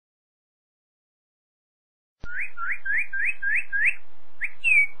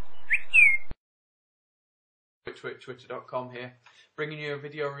Twitter.com here, bringing you a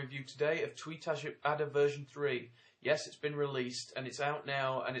video review today of TweetAdder version 3. Yes, it's been released and it's out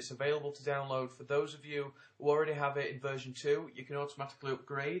now and it's available to download. For those of you who already have it in version 2, you can automatically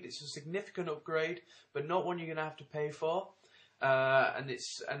upgrade. It's a significant upgrade, but not one you're going to have to pay for. And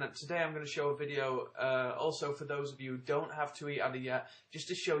today I'm going to show a video also for those of you who don't have TweetAdder yet, just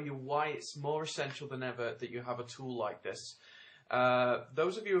to show you why it's more essential than ever that you have a tool like this.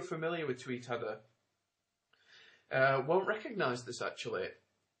 Those of you who are familiar with TweetAdder won't recognize this actually.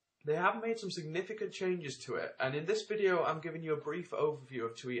 They have made some significant changes to it, and in this video I'm giving you a brief overview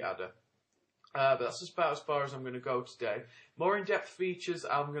of TweetAdder. But that's about as far as I'm going to go today. More in-depth features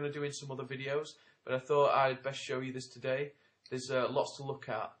I'm going to do in some other videos, but I thought I'd best show you this today. There's lots to look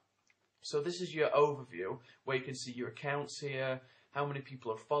at. So this is your overview, where you can see your accounts here, how many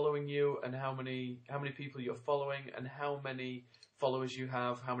people are following you, and how many people you're following, and how many followers you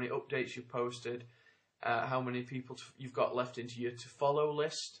have, how many updates you've posted, how many people you've got left into your to-follow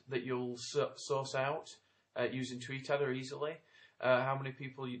list that you'll source out using TweetAdder easily, how many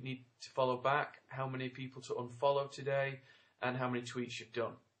people you need to follow back, how many people to unfollow today, and how many tweets you've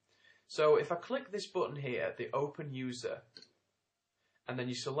done. So if I click this button here, the Open User, and then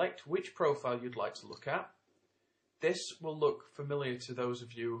you select which profile you'd like to look at, this will look familiar to those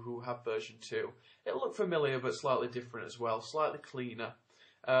of you who have version 2. It'll look familiar but slightly different as well, slightly cleaner.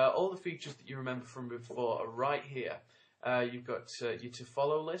 All the features that you remember from before are right here. You've got your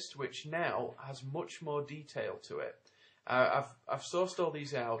to-follow list, which now has much more detail to it. I've sourced all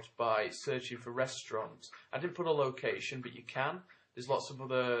these out by searching for restaurants. I didn't put a location, but you can. There's lots of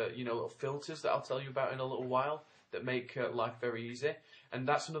other little filters that I'll tell you about in a little while that make life very easy. And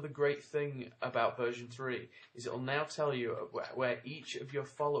that's another great thing about version 3, is it'll now tell you where each of your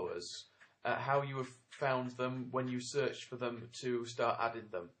followers, how you have found them when you searched for them to start adding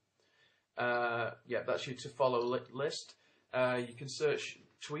them. Yeah, that's your to-follow list. You can search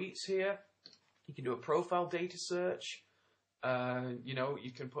tweets here. You can do a profile data search.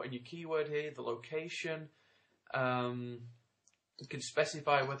 You can put in your keyword here, the location. You can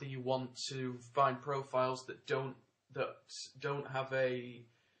specify whether you want to find profiles that don't have a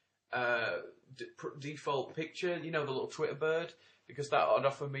default picture. The little Twitter bird, because that would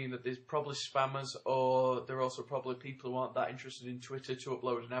often mean that there's probably spammers, or there are also probably people who aren't that interested in Twitter to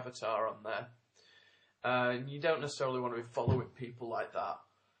upload an avatar on there. And you don't necessarily want to be following people like that.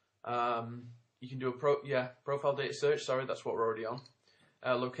 You can do a profile data search. Sorry, that's what we're already on.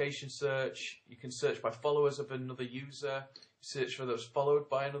 Location search. You can search by followers of another user. Search for those followed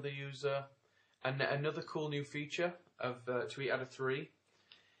by another user. And another cool new feature of TweetAdder 3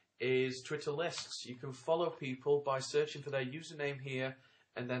 is Twitter lists. You can follow people by searching for their username here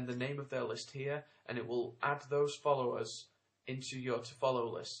and then the name of their list here, and it will add those followers into your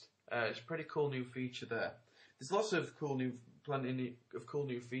to-follow list. It's a pretty cool new feature there. There's lots of plenty of cool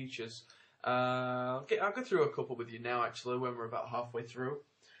new features. I'll go through a couple with you now, actually, when we're about halfway through.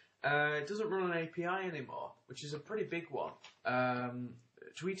 It doesn't run an API anymore, which is a pretty big one.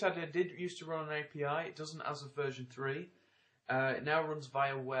 TweetAdder did used to run an API. It doesn't as of version 3. It now runs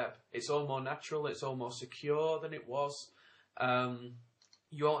via web. It's all more natural. It's all more secure than it was.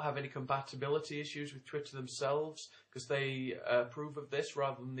 You won't have any compatibility issues with Twitter themselves, because they approve of this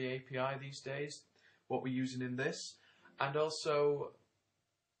rather than the API these days, what we're using in this. And also,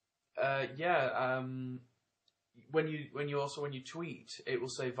 when you tweet, it will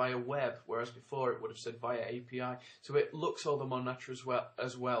say via web, whereas before it would have said via API. So it looks all the more natural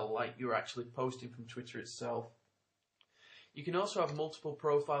as well, like you're actually posting from Twitter itself. You can also have multiple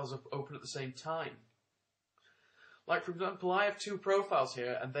profiles open at the same time. Like, for example, I have 2 profiles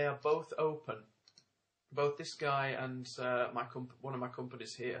here, and they are both open. Both this guy and one of my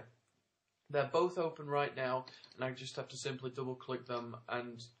companies here. They're both open right now, and I just have to simply double-click them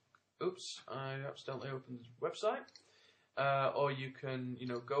and... Oops, I accidentally opened the website. Or you can,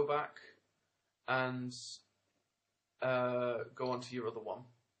 go back and go on to your other one.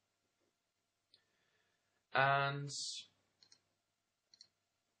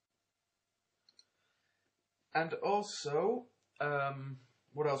 And also,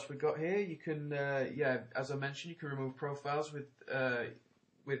 what else we got here? You can, as I mentioned, you can remove profiles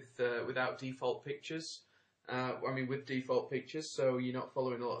without default pictures. With default pictures, so you're not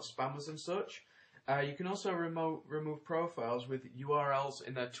following a lot of spammers and such. You can also remove profiles with URLs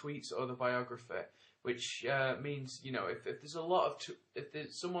in their tweets or the biography, which means,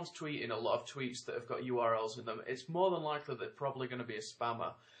 if someone's tweeting a lot of tweets that have got URLs in them, it's more than likely they're probably going to be a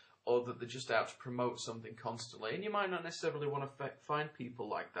spammer, or that they're just out to promote something constantly, and you might not necessarily want to find people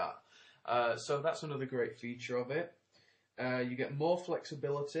like that. So that's another great feature of it. You get more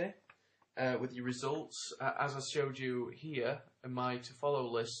flexibility. with your results. As I showed you here in my to follow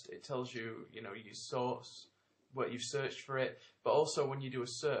list, it tells you, your source, what you've searched for it, but also when you do a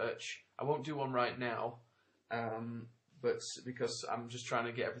search, I won't do one right now, but because I'm just trying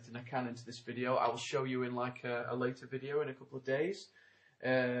to get everything I can into this video, I will show you in like a later video in a couple of days.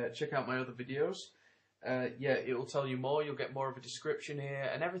 Check out my other videos. Yeah, it will tell you more. You'll get more of a description here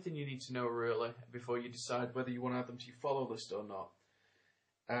and everything you need to know really before you decide whether you want to add them to your follow list or not.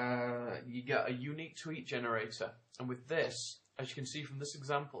 You get a unique tweet generator, and with this, as you can see from this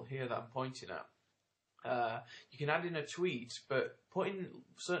example here that I'm pointing at, you can add in a tweet, but putting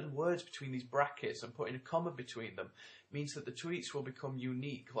certain words between these brackets and putting a comma between them means that the tweets will become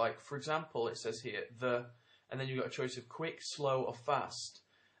unique. Like, for example, it says here, and then you've got a choice of quick, slow, or fast,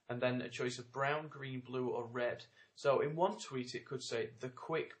 and then a choice of brown, green, blue, or red. So in one tweet it could say the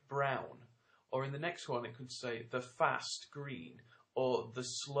quick brown, or in the next one it could say the fast green, or the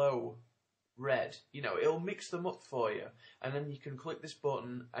slow red. It'll mix them up for you, and then you can click this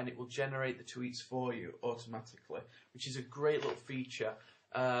button and it will generate the tweets for you automatically, which is a great little feature,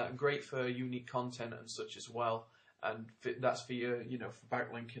 great for unique content and such as well, and that's for your, for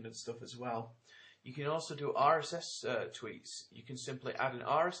backlinking and stuff as well. You can also do RSS tweets. You can simply add an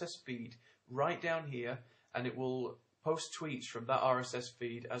RSS feed right down here, and it will post tweets from that RSS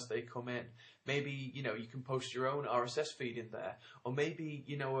feed as they come in. Maybe, you can post your own RSS feed in there, or maybe,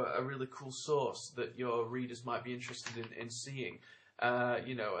 a really cool source that your readers might be interested in seeing,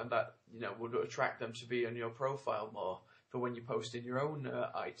 and that, would attract them to be on your profile more for when you post in your own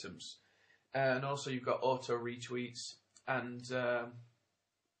items. And also you've got auto retweets, and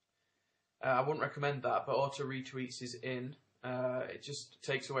I wouldn't recommend that, but auto retweets is in. It just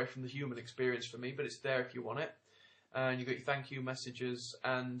takes away from the human experience for me, but it's there if you want it. And you've got your thank you messages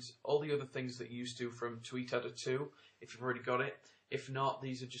and all the other things that you used to from TweetAdder 2, if you've already got it. If not,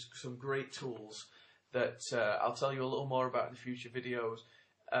 these are just some great tools that I'll tell you a little more about in future videos.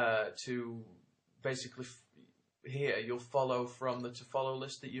 To basically, here you'll follow from the to follow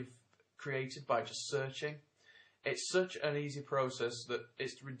list that you've created by just searching. It's such an easy process that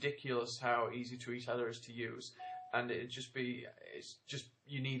it's ridiculous how easy TweetAdder is to use. And it's just,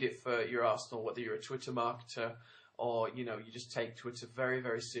 you need it for your arsenal, whether you're a Twitter marketer or, you just take Twitter very,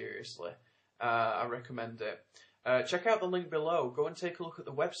 very seriously. I recommend it. Check out the link below. Go and take a look at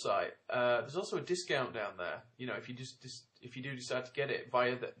the website. There's also a discount down there. If you do decide to get it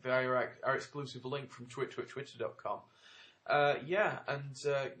via our exclusive link from twitter.com. Yeah,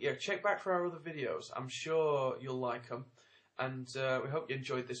 check back for our other videos. I'm sure you'll like them, and we hope you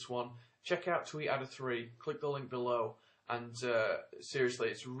enjoyed this one. Check out TweetAdder 3. Click the link below, and seriously,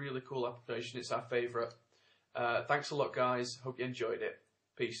 it's a really cool application. It's our favourite. Thanks a lot, guys. Hope you enjoyed it.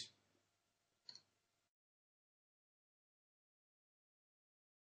 Peace.